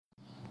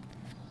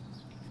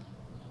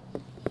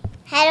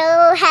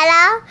Hello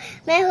hello,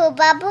 मैं हूँ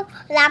बब्बू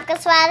और आपका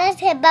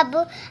स्वागत है बब्बू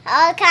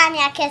और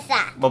कहानियाँ के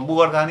साथ। बब्बू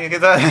और कहानियों के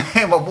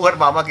साथ बब्बू और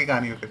बाबा की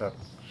कहानियों के साथ।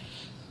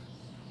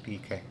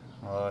 ठीक है।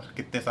 और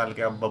कितने साल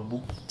के आप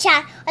बब्बू?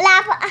 4। और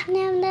आप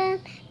अपने अपना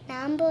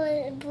नाम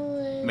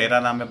बोल। मेरा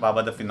नाम है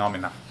बाबा the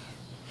phenomena.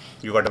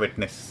 You got a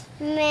witness.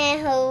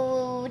 मैं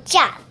हूँ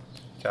 4।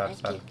 4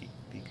 साल की।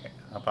 ठीक है।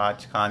 अब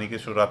आज कहानी की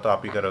शुरुआत तो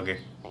आप ही करोगे।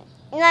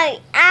 नहीं,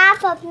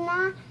 आप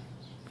अपना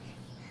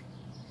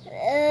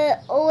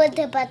ओल्ड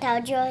बताओ,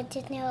 जो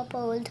जितने आप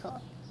ओल्ड हो।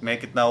 मैं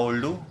कितना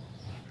ओल्ड हूँ?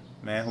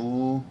 मैं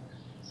हूँ,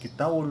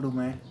 कितना ओल्ड हूँ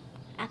मैं?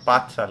 आप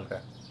 5 साल का।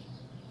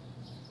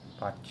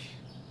 5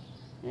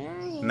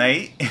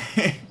 नहीं।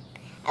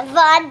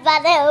 बहुत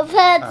बड़े हो फिर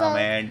हाँ, तो।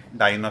 मैं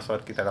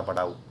डायनासोर की तरह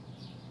बड़ा हूँ।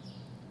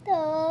 तो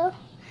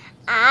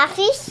आप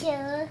ही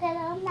शुरू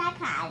करो, मैं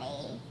खा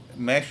ले।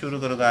 मैं शुरू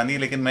करूँ कहानी,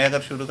 लेकिन मैं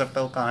अगर शुरू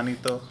करता हूँ कहानी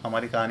तो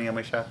हमारी कहानी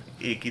हमेशा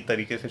एक ही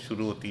तरीके से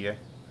शुरू होती है।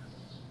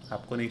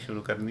 आपको नहीं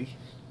शुरू करनी।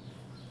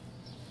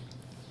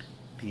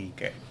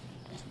 ठीक है।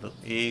 तो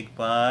एक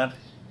बार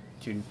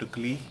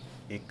चिंटुकली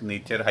एक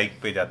नेचर हाइक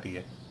पे जाती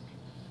है।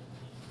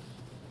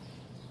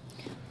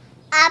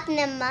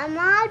 अपने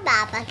मामा और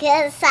पापा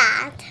के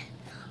साथ,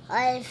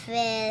 और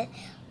फिर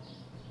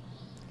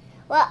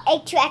वो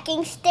एक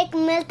ट्रैकिंग स्टिक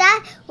मिलता है।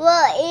 वो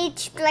एक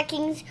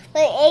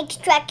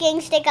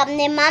ट्रैकिंग स्टिक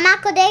अपने मामा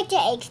को देते,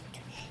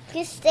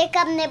 एक स्टिक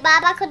अपने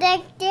पापा को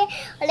देते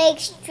और एक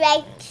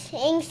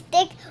ट्रैकिंग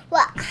स्टिक वो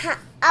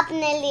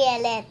अपने लिए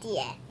लेती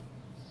है।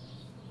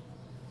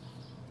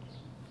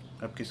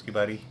 अब किसकी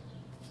बारी?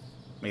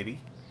 मेरी।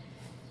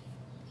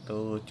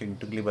 तो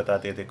चिंटुकली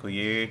बताते हैं, देखो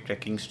ये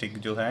ट्रैकिंग स्टिक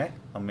जो है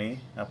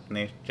हमें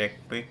अपने ट्रैक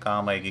पे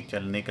काम आएगी,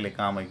 चलने के लिए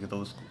काम आएगी। तो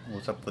उसको वो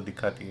सबको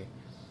दिखाती है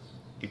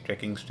कि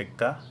ट्रैकिंग स्टिक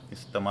का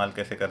इस्तेमाल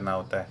कैसे करना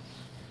होता है।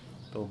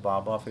 तो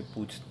बाबा फिर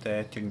पूछता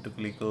है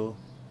चिंटुकली को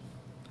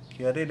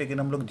कि अरे लेकिन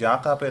हम लोग जा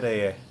कहाँ पे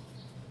रहे हैं?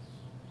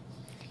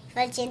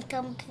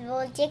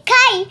 बोलते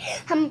खाई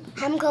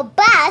हमको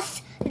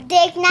बस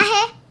देखना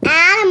है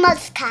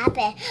एनिमल्स कहाँ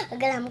पे।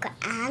 अगर हमको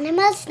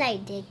एनिमल्स नहीं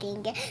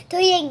देखेंगे तो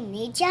ये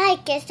नीचे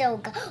हाइक कैसे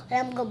होगा। और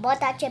हमको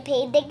बहुत अच्छे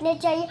पेड़ देखने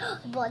चाहिए,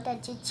 बहुत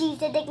अच्छी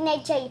चीज़ें देखने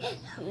चाहिए।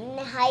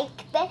 हमने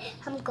हाइक पे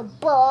हमको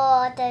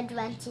बहुत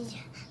एडवेंचर,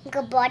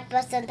 हमको बहुत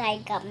पसंद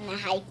आएगा अपने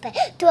हाइक पे।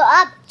 तो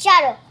अब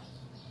चलो।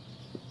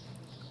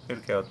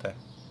 फिर क्या होता है?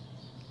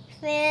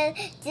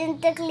 फिर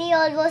चिंटुकली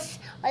और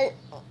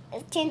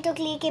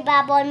चिंटुकली के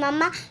बाबा और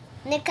मम्मा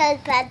निकल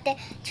पाते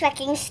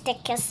ट्रैकिंग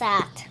स्टिक के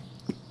साथ।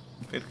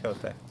 फिर क्या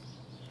होता है?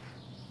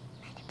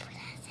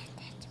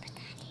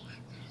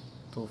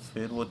 तो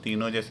फिर वो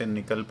तीनों जैसे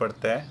निकल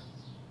पड़ता है,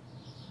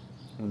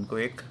 उनको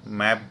एक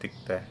मैप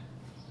दिखता है।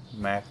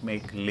 मैप में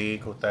एक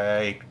लेक होता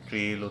है, एक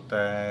ट्रेल होता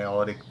है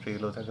और एक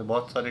ट्रेल होता है, तो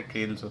बहुत सारे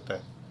ट्रेल्स होता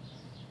है।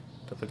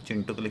 तो फिर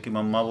चिंटुकली की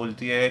मम्मा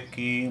बोलती है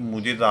कि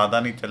मुझे ज़्यादा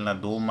नहीं चलना,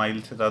 2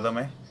 माइल से ज़्यादा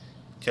मैं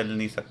चल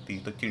नहीं सकती।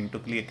 तो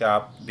चिंटुकली, क्या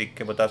आप देख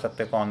के बता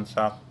सकते हैं कौन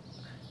सा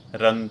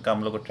रंग का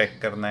हम लोग को ट्रैक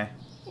करना है?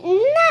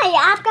 नहीं,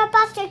 आपके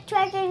पास एक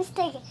ट्रैकिंग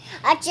स्टिक है,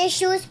 अच्छे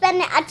शूज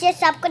पहने, अच्छे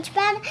सब कुछ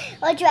पहने,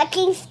 और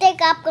ट्रैकिंग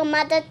स्टिक आपको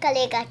मदद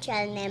करेगा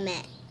चलने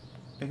में।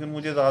 लेकिन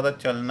मुझे ज़्यादा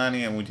चलना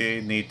नहीं है,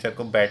 मुझे नेचर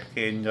को बैठ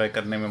के एंजॉय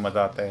करने में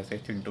मज़ा आता है, ऐसे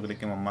चिंटुकली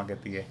की मम्मा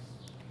कहती है।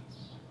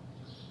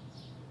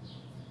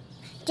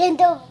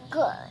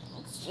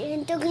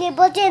 चिंटुकली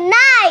बोलते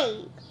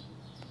नहीं,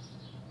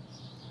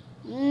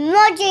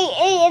 मुझे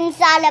इन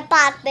सारे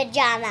पाथ पे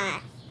जाना है।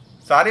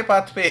 सारे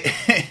पाथ पे?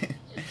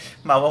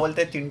 बाबा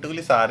बोलते हैं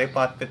चिंटुकली सारे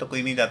पाथ पे तो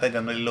कोई नहीं जाता है,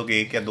 जनरली लोग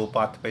 1 या 2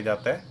 पाथ पे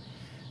जाता है।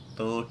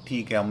 तो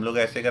ठीक है, हम लोग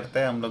ऐसे करते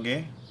हैं, हम लोग ये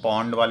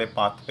पॉन्ड वाले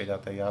पाथ पे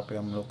जाते हैं। यहाँ पे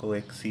हम लोग को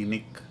एक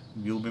सीनिक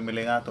व्यू भी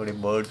मिलेगा, थोड़े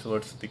बर्ड्स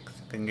वर्ड्स दिख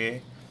सकेंगे,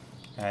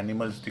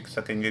 एनिमल्स दिख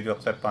सकेंगे जो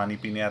अक्सर पानी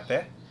पीने आते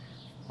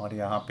हैं। और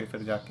यहाँ पे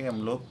फिर जाके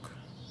हम लोग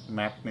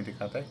मैप में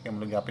दिखाता है कि हम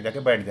लोग यहाँ पे जाके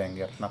बैठ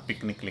जाएंगे अपना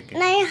पिकनिक लेके।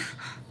 नहीं,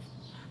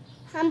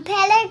 हम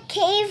पहले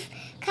केव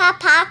का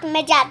पार्क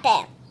में जाते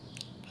हैं।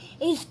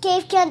 इस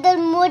केव के अंदर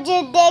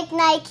मुझे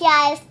देखना है क्या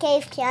इस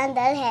केव के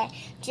अंदर है,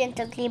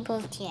 चिंटुकली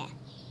बोलती है।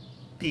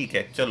 ठीक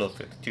है, चलो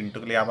फिर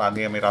चिंटुकली आप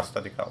आगे हमें रास्ता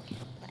दिखाओ।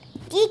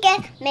 ठीक है,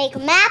 मैं एक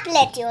मैप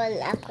लेती हूँ और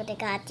आपको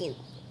दिखाती हूँ।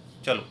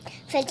 चलो।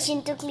 फिर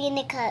चिंटुकली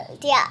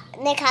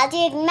निकालती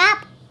है एक मैप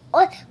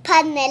और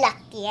पढ़ने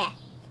लगती है।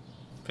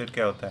 फिर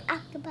क्या होता है?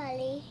 आपके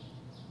बारी।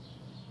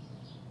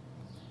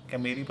 क्या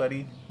मेरी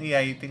बारी नहीं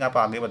आई? थिंक आप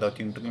आगे बताओ,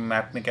 चिंटुकली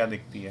मैप में क्या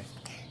दिखती है?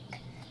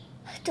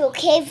 तो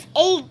केव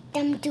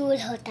एकदम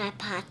दूर होता है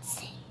पाथ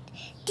से।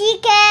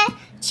 ठीक है,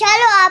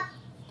 चलो। आप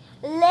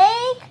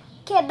लेक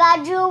के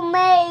बाजू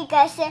में एक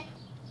ऐसे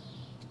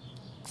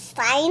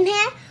साइन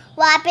है,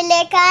 वहाँ पे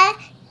लिखा है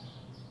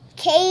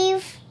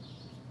केव,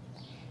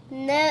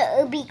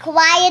 B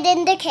quite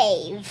in the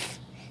cave.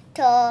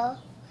 तो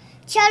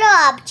चलो,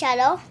 अब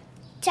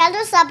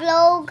चलो सब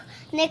लोग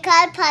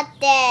निकल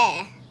पाते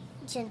हैं,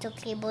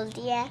 चिंटुकली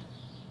बोलती है।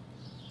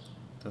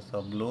 तो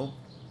सब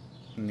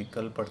लोग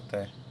निकल पड़ता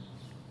है।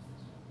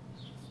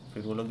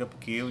 फिर वो लोग जब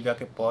केव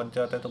जाके पहुंच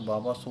जाता है तो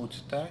बाबा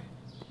सोचता है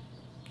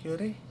कि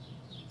अरे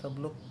सब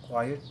लोग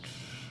क्वाइट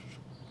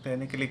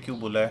रहने के लिए क्यों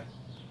बोला है।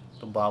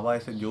 तो बाबा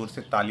ऐसे जोर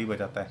से ताली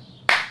बजाता है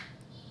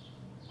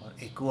और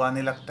एको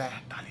आने लगता है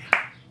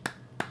तालियां,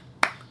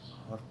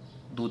 और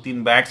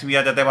 2-3 बैट्स भी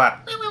आ जाते हैं बाहर।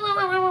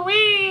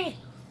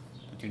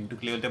 तो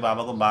चिंटुकली बोलते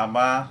बाबा को,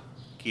 बाबा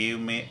केव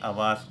में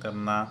आवाज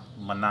करना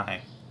मना है।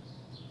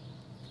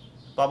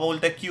 बाबा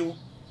बोलते क्यों?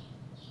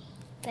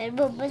 फिर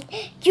वो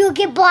बोलते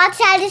क्योंकि बहुत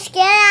सारे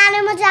स्केयर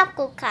एनिमल्स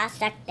आपको खा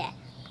सकते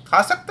हैं।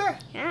 खा सकते हैं?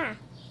 हाँ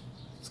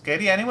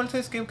स्कैरी एनिमल्स है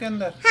इस केव के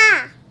अंदर? हाँ।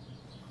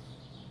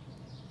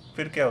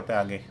 फिर क्या होता है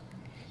आगे?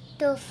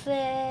 तो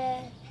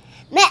फिर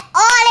मैं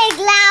और एक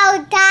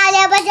लाउड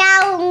तालियां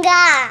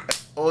बजाऊंगा।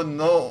 ओह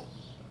नो,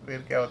 फिर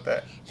क्या होता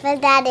है? फिर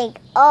डैड एक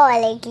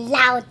और एक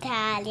लाउड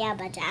तालियां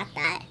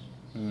बजाता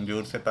है।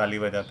 जोर से ताली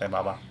बजाता है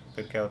बाबा।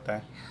 फिर क्या होता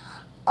है?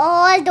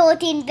 और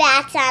 2-3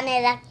 बैट्स आने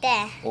लगते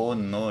हैं। ओह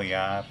नो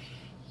यार।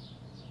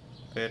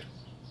 फिर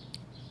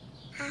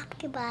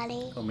आपकी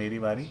बारी। तो मेरी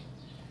बारी।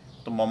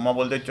 तो मम्मा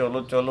बोलते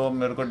चलो चलो,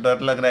 मेरे को डर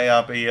लग रहा है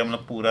यहाँ पे, ये हम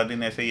लोग पूरा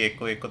दिन ऐसे ही एक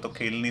को तो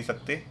खेल नहीं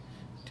सकते।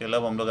 चलो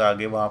अब हम लोग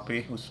आगे वहाँ पे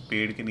उस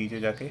पेड़ के नीचे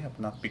जाके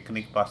अपना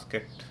पिकनिक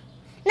बास्केट।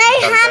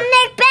 नहीं,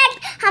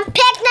 हम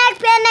पिकनिक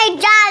पे नहीं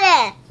जा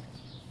रहे।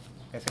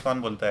 ऐसे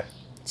कौन बोलता है?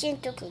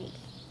 चिंटुकली।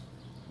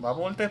 बाबा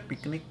बोलते हैं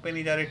पिकनिक पे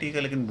नहीं जा रहे, ठीक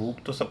है, लेकिन भूख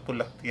तो सबको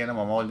लगती है ना।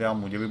 मम्मा बोलते हैं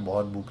मुझे भी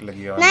बहुत भूख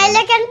लगी है। नहीं,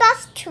 लेकिन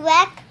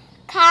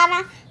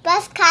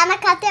बस खाना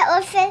खाते हैं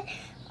और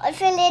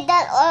फिर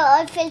इधर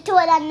और फिर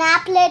थोड़ा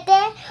नैप लेते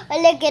हैं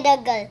और लेके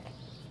अगर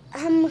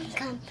हम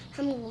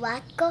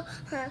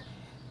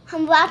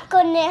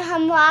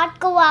रात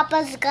को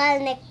वापस घर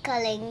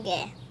निकलेंगे।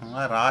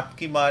 हाँ, रात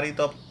की बारी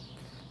तो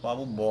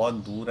बाबू बहुत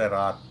दूर है।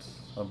 रात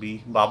अभी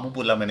बाबू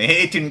बोला मैंने,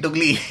 हे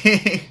चिंटुकली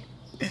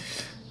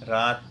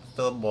रात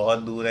तो बहुत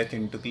दूर है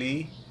चिंटुकली।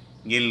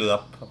 ये लो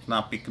आप अपना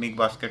पिकनिक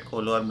बास्केट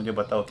खोलो और मुझे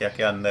बताओ क्या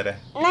क्या अंदर है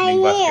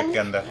पिकनिक बास्केट के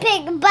अंदर।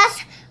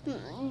 बस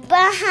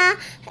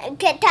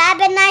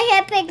किताबें नहीं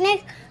है,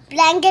 पिकनिक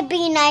ब्लैंकेट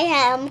भी नहीं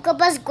है, हमको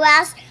बस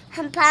ग्रास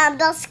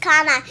बस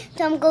खाना है,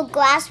 तो हमको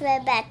ग्रास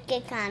में बैठ के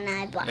खाना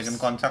है बस। लेकिन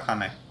कौन सा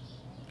खाना है?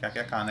 क्या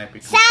क्या खाना है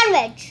पिकनिक?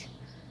 सैंडविच।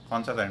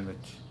 कौन सा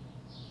sandwich?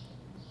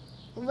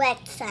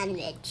 Wait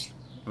sandwich.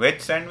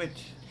 Veg sandwich?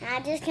 हाँ,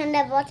 जिसके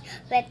अंदर बहुत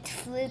वेट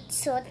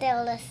फ्रूट्स होते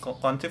हैं।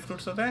 कौन से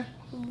फ्रूट्स होते हैं?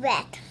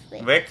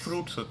 वेट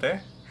फ्रूट्स होते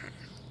हैं।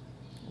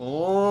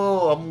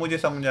 ओह, अब मुझे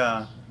समझा।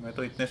 मैं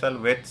तो इतने साल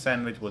वेज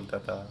सैंडविच बोलता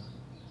था,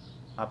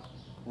 आप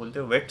बोलते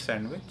हो वेट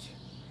सैंडविच।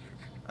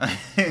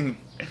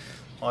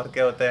 और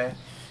क्या होता है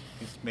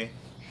इसमें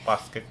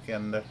बास्केट के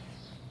अंदर,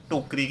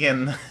 टोकरी के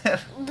अंदर?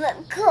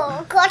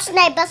 कुछ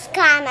नहीं, बस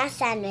खाना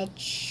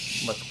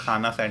सैंडविच। बस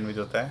खाना सैंडविच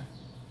होता है।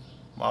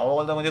 बाबा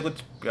बोलता मुझे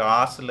कुछ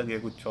प्यास लगे,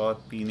 कुछ और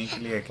पीने के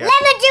लिए है क्या?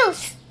 Lemon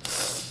juice.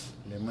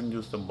 लेमन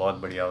जूस तो बहुत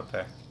बढ़िया होता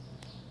है।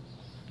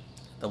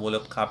 तो वो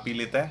लोग खा पी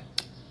लेता है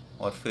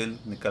और फिर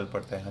निकल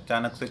पड़ता है।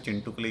 अचानक से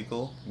चिंटुकली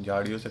को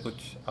झाड़ियों से कुछ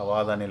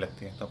आवाज़ आने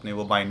लगती है, तो अपने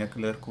वो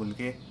बाइनोकुलर खोल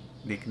के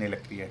देखने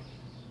लगती है।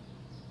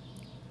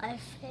 और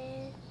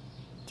फिर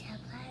जब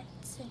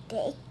से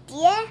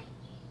देखती है,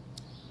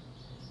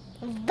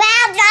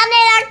 बैट्स आने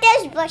लगते हैं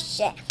इस बुश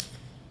से।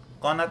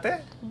 कौन आते हैं?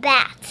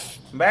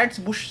 बैट्स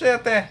बुश से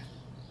आते हैं?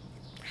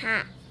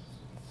 हाँ।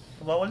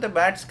 तो बाबा बोलते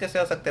बैट्स कैसे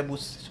आ सकते हैं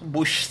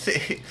बुश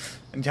से?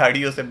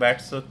 झाड़ियों से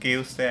बैट्स तो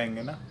केव से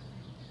आएंगे ना।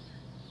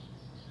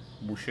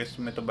 बुशेस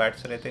में तो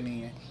बैट्स रहते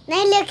नहीं है।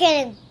 नहीं,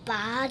 लेकिन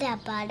बड़ा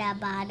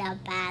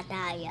बैट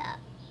आया।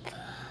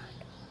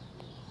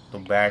 तो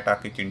बैट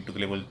आके चिंटू के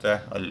लिए बोलता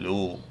है हेलो।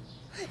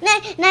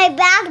 नहीं,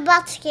 बैट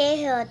बच के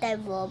ही होता है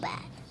वो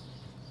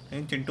बैट।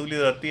 लेकिन चिंटू के लिए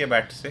डरती है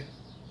बैट से।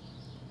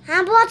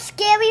 हाँ, बहुत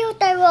स्केरी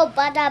होता है वो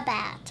बड़ा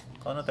बैट।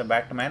 कौन होता है?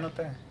 बैटमैन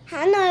होता है।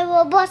 हाँ ना,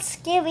 वो बहुत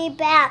स्केरी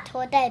बैट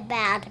होता है,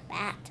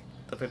 बैट।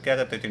 तो फिर क्या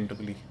करते हैं चिंटू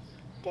के लिए?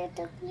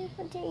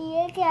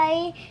 ये क्या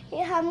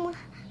है, हम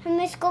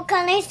इसको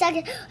खा नहीं सकते।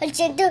 और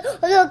चिंटू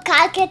लोग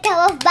खा के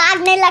तरफ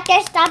भागने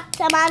लगे सब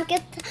सामान के,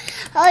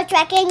 और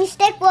ट्रैकिंग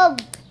स्टिक वो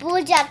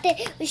भूल जाते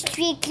उस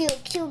ट्री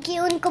क्योंकि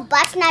उनको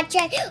बचना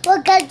चाहिए। वो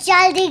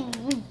जल्दी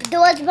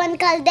डोर्स बंद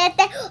कर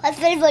देते और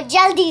फिर वो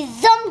जल्दी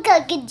जूम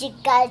करके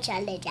जिक्कर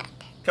चले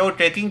जाते। क्या वो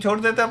ट्रैकिंग छोड़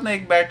देते अपने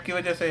एक बैट की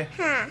वजह से?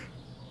 हाँ।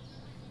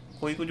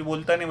 कोई कुछ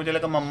बोलता नहीं? मुझे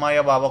लगा मम्मा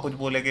या बाबा कुछ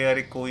बोलेगे,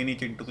 अरे कोई नहीं,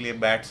 चिंटू के लिए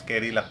बैट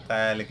स्कैरी लगता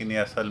है, लेकिन ये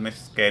असल में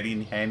स्कैरी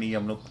है नहीं।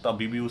 हम लोग तो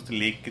अभी भी उस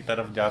लेक की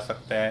तरफ जा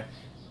सकते हैं,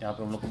 यहाँ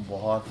पे हम लोग को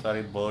बहुत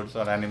सारे बर्ड्स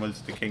और एनिमल्स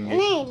दिखेंगे।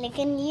 नहीं,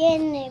 लेकिन ये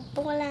नहीं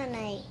बोला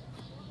नहीं,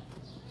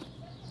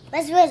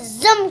 बस वो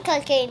जूम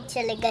करके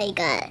चले गए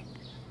घर।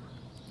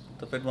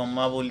 तो फिर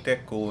मम्मा बोलते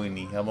हैं कोई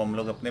नहीं, अब हम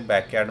लोग अपने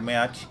बैकयार्ड में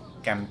आज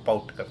कैंप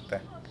आउट करते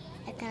हैं।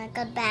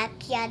 अगर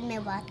बैकयार्ड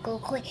में बात को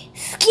कोई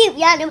स्कीप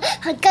याद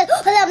अंकल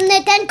और हमने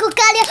टेंट को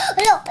खा लिया,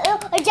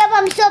 और जब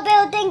हम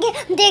सुबह उठेंगे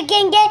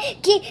देखेंगे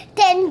कि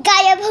टेंट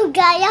गायब हो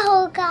गया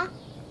होगा।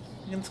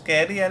 लेकिन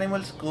स्कैरी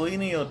एनिमल्स कोई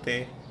नहीं होते।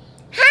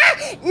 हाँ,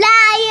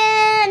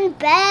 लायन,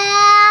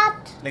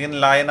 बैट। लेकिन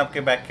लायन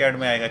आपके बैकयार्ड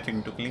में आएगा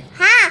चिंटू के लिए।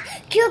 हाँ,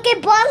 क्योंकि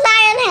बहुत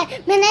लायन है,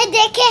 मैंने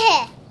देखे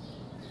हैं।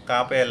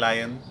 कहाँ पे है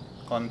लायन?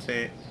 कौन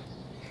से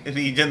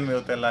रीजन में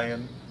होता है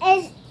लायन?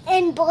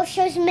 इन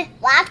बुशेस में।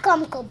 रात को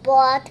हमको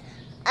बहुत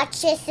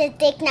अच्छे से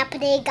देखना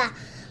पड़ेगा।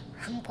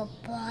 हमको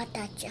बहुत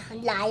अच्छा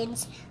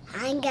लायंस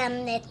आएंगे,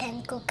 हमने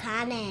टेंट को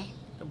खाना है।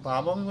 तो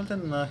बाबा भी बोलते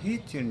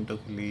नहीं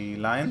चिंटुकली,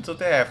 लायंस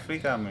होते हैं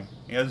अफ्रीका में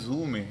या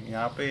जू में,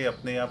 यहाँ पे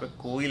अपने यहाँ पे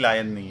कोई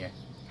लायन नहीं है।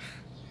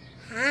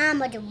 हाँ,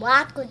 मुझे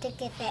बात को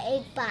दिखे थे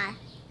एक बार।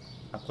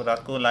 आपको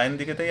रात को लायन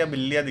दिखे थे या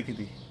बिल्लियाँ दिखी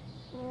थी?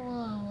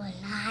 वो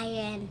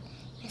लायन,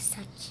 मैं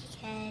सच्ची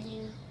कह रही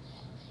हूँ।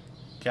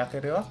 क्या कह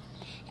रहे हो आप?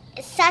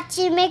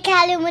 सच्ची में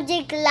कह रही हूँ, मुझे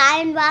एक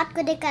लायन रात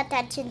को दिखा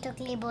था,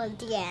 चिंटुकली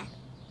बोलती है।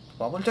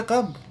 बाबा बोलते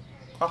कब,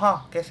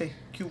 कहाँ, कैसे,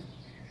 क्यों?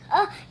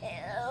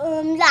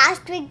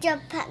 लास्ट वीक जब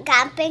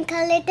कैंपिंग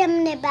कर रहे थे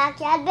हमने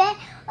बैकयार्ड में,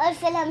 और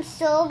फिर हम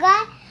सो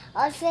गए,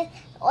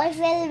 और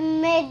फिर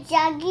मैं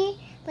जागी,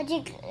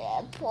 मुझे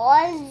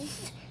पॉल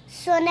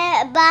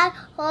सोने बाद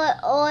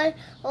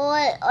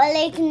और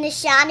एक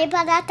निशानी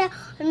पड़ा था,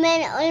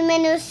 और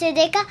मैंने उससे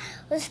देखा,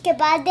 उसके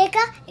बाद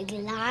देखा एक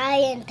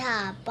लायन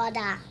था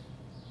बड़ा।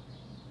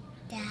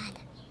 Dad,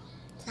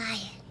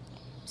 lion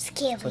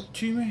scary.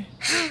 सच्ची में?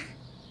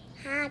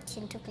 हाँ,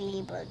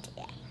 चिंटुकली बोलती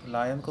है।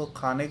 लायन को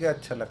खाने के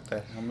अच्छा लगता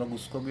है, हम लोग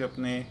उसको भी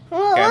अपने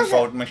वो- कैंप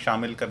आउट में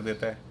शामिल कर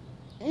देता है।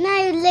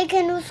 नहीं,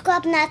 लेकिन उसको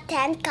अपना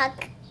टेंट का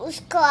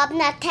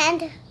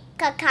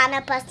खाना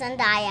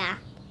पसंद आया।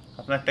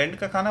 अपना टेंट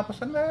का खाना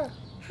पसंद आया?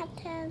 हाँ,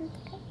 टेंट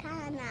का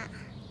खाना।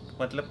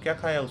 मतलब क्या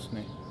खाया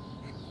उसने?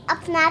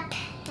 अपना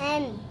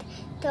टेंट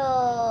तो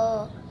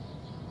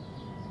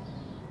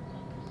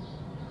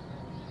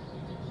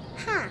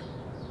हाँ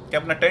क्या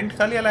अपना टेंट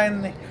खा लिया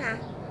लायन ने? हाँ,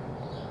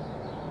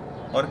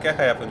 और क्या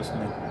खाया फिर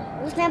उसने?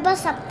 उसने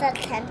बस अपना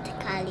टेंट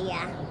खा लिया।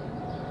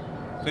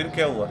 फिर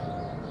क्या हुआ?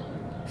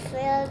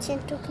 फिर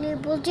चिंटुकली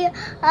बोलती है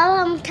अब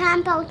हम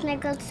कैंप आउट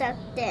निकल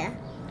सकते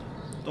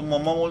हैं। तो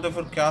मम्मा बोलते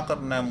फिर क्या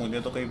करना है, मुझे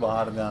तो कहीं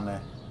बाहर जाना है,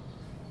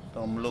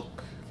 तो हम लोग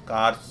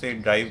कार से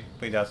ड्राइव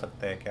पे जा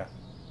सकते हैं क्या?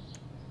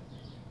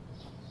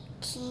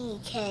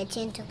 ठीक है,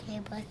 चिंटुकली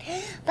बोल।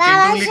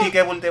 चिंटुकली ठीक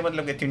है बोलते हैं,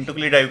 मतलब कि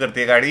चिंटुकली ड्राइव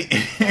करती है गाड़ी।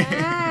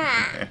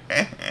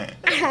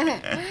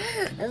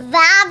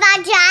 बाबा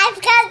ड्राइव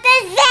करते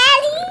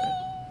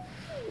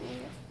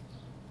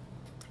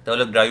तो वो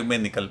लोग ड्राइव में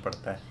निकल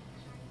पड़ता है,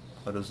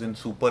 और उस दिन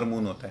सुपर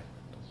मून होता है,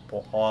 तो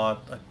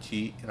बहुत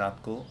अच्छी रात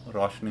को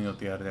रोशनी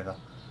होती है हर जगह,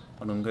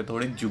 और उनके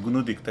थोड़े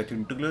जुगनू दिखता है।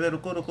 चिंटुकली बोलते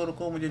रुको रुको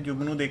रुको, मुझे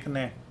जुगनू देखना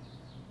है।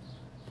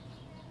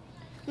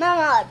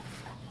 मामा,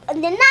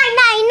 नहीं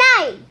नहीं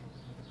नहीं।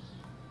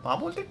 बाबा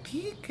बोलते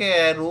ठीक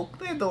है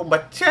रोकने दो,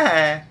 बच्चा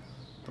है।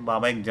 तो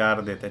बाबा एक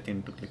जार देता है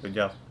चिंटुकली को,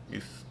 जाओ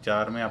इस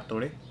जार में आप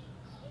थोड़े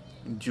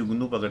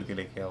जुगनू पकड़ के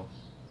लेके आओ।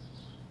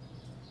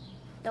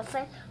 तो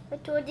फिर वो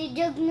थोड़ी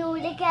जुगनू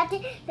लेके आते,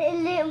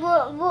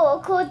 वो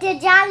खोते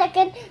जा,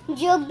 लेकिन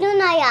जुगनू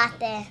नहीं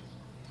आते।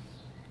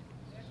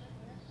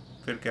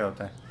 फिर क्या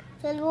होता है?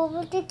 फिर वो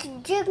बोलते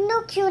जुगनू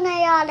क्यों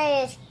नहीं आ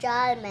रहे इस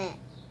जाल में।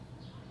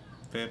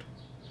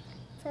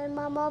 फिर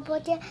मामा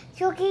बोलते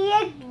क्योंकि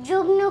ये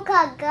जुगनू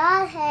का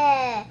घर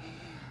है,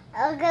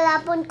 अगर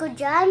आप उनको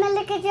जाल में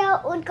लेके जाओ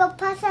उनको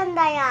पसंद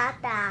नहीं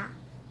आता।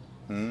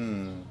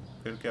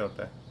 फिर क्या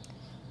होता है?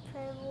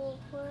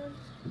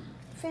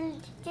 फिर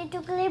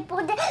चिंटुकली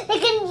बोलते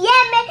लेकिन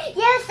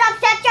ये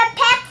सबसे अच्छा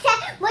पेट है,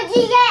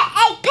 मुझे ये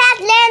एक पेट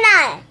लेना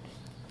है।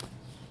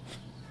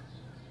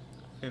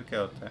 फिर क्या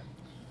होता है?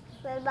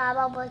 फिर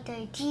बाबा बोलते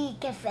हैं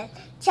ठीक है, फिर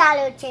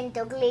चलो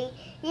चिंटुकली,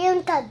 ये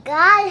उनका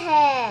घर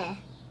है,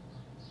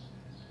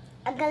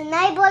 अगर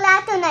नहीं बोला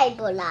तो नहीं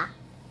बोला।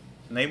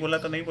 नहीं बोला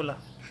तो नहीं बोला।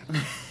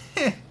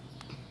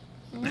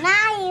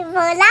 नहीं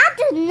बोला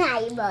तो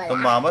नहीं बोला। तो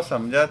मामा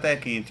समझाता है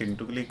कि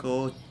चिंटुकली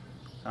को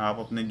आप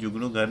अपने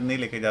जुगनू घर नहीं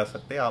लेके जा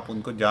सकते, आप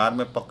उनको जार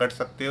में पकड़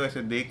सकते हो,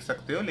 ऐसे देख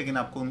सकते हो, लेकिन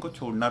आपको उनको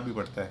छोड़ना भी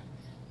पड़ता है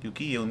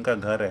क्योंकि ये उनका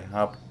घर है।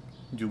 आप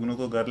जुगनू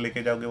को घर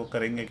लेके जाओगे, वो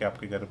करेंगे क्या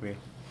आपके घर पे?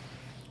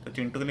 तो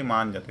चिंटुकली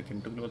मान जाते।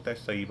 चिंटुकली बोलता है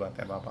सही बात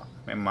है बाबा,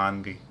 मैं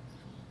मान गई।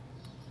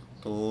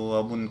 तो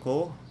अब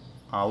उनको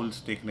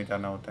आउल्स देखने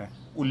जाना होता है,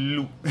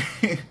 उल्लू।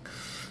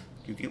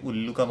 क्योंकि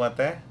उल्लू कब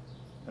आता है?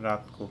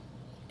 रात को।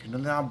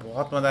 चिंटुकली हाँ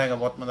बहुत मज़ा आएगा,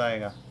 बहुत मज़ा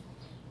आएगा।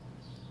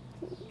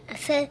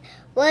 फिर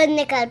वो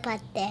निकल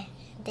पाते हैं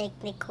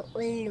देखने को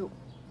उल्लू।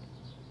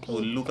 तो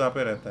उल्लू कहाँ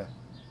पे रहता है?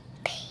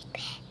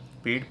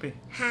 पेड़ पे?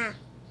 हाँ,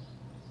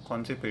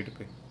 कौन से पेड़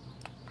पे?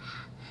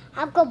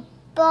 आपको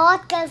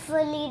बहुत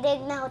केयरफुली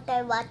देखना होता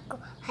है बात को,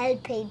 हर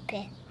पेड़ पे।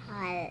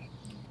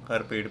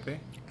 हर पेड़ पे?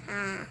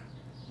 हाँ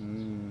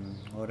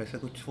और ऐसे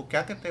कुछ वो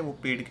क्या कहते हैं, वो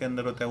पेड़ के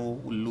अंदर होता है,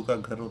 वो उल्लू का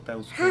घर होता है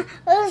उसको। हाँ,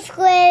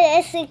 उसको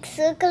ऐसे एक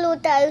सर्कल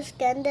होता है,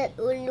 उसके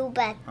अंदर उल्लू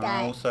बैठता हाँ,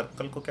 है। वो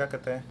सर्कल को क्या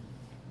कहते हैं?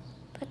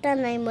 पता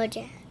नहीं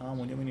मुझे। हाँ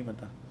मुझे भी नहीं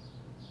पता,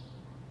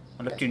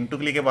 मतलब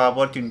चिंटुकली के बाप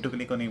और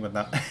चिंटुकली को नहीं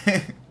पता।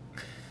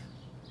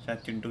 शायद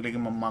चिंटुकली की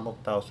मम्मा को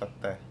पता हो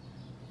सकता है।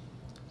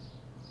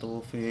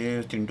 तो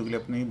फिर चिंटुकली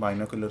अपनी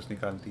बाइनोकुलर्स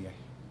निकालती है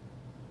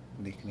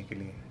देखने के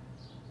लिए।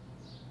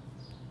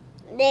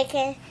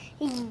 देखें,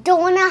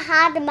 दोनों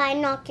हाथ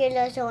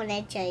बाइनोक्यूलर्स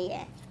होने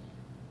चाहिए,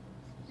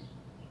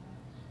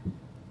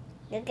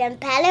 लेकिन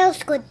पहले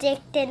उसको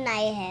देखते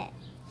नहीं है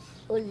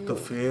उल्लू। तो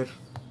फिर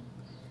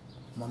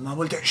मम्मा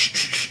बोलते हैं "श्श,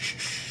 श्श, श्श,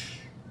 श्श।"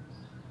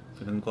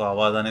 फिर उनको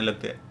आवाज आने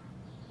लगती है।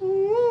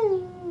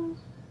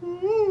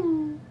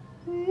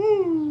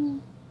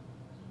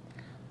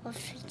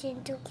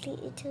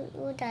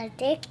 उधर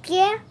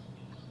देखिए,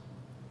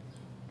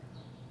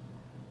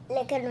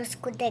 लेकिन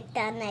उसको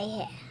देखता नहीं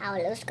है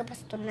और उसके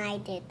पास तो नहीं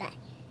देता है।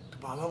 तो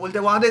बाबा बोलते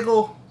वहां देखो।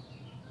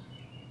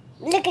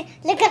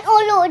 लेकिन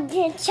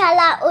उल्लू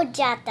चला उड़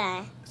जाता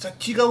है।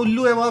 सच्ची का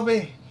उल्लू है वहां पे?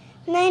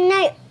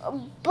 नहीं,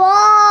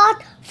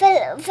 बहुत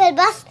फिर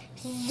बस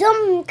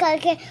जूम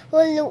करके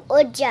उल्लू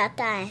उड़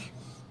जाता है।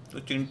 तो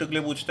चिंटू के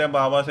लिए पूछता है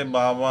बाबा से,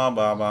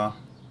 बाबा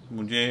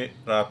मुझे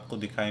रात को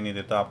दिखाई नहीं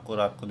देता, आपको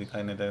रात को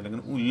दिखाई नहीं देता, लेकिन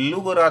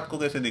उल्लू को रात को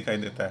कैसे दिखाई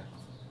देता है?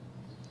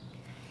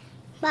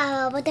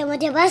 बाबा बोलते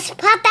मुझे बस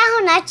पता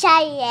होना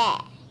चाहिए।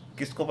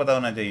 किसको पता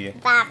होना चाहिए?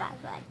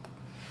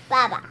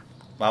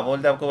 बाबा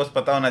बोलते आपको बस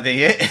पता होना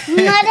चाहिए।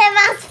 मुझे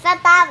बस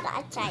पता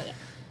होना चाहिए।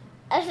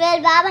 और फिर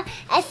बाबा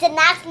ऐसे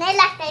नाचने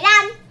लगते,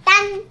 टन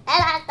टन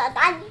टन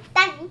टन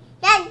टन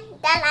टन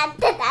टन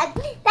टन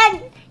टन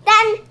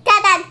टन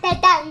टन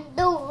टन टन।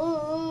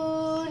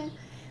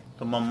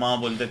 तो मम्मा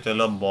बोलते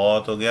चलो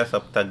बहुत हो गया,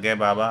 सब थक गए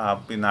बाबा,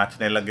 आप भी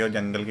नाचने लगे हो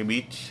जंगल के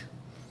बीच,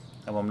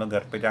 अब हम लोग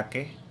घर पे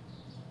जाके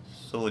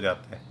सो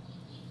जाते हैं।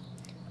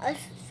 और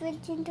फिर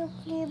चिंटू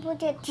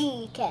बोलते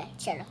ठीक है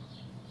चलो,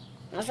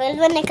 और फिर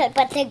वो निकल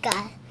पड़ते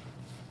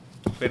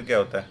घर। फिर क्या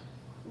होता है?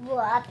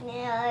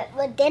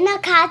 वो डिनर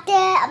खाते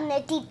हैं, अपने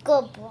टीथ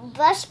को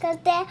ब्रश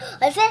करते हैं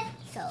और फिर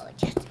सो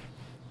जाते हैं।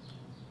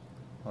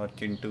 और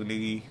चिंटू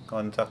की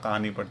कौन सा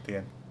कहानी पढ़ती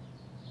है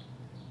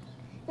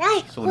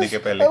नहीं, सोने के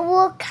पहले?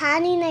 वो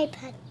खानी नहीं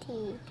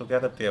पड़ती। तो क्या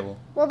करती है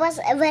वो बस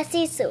वैसे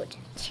ही सो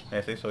जाती है।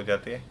 ऐसे ही सो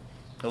जाती है।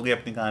 हो गई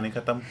अपनी कहानी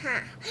खत्म।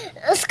 हाँ,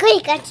 उसको ही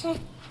करते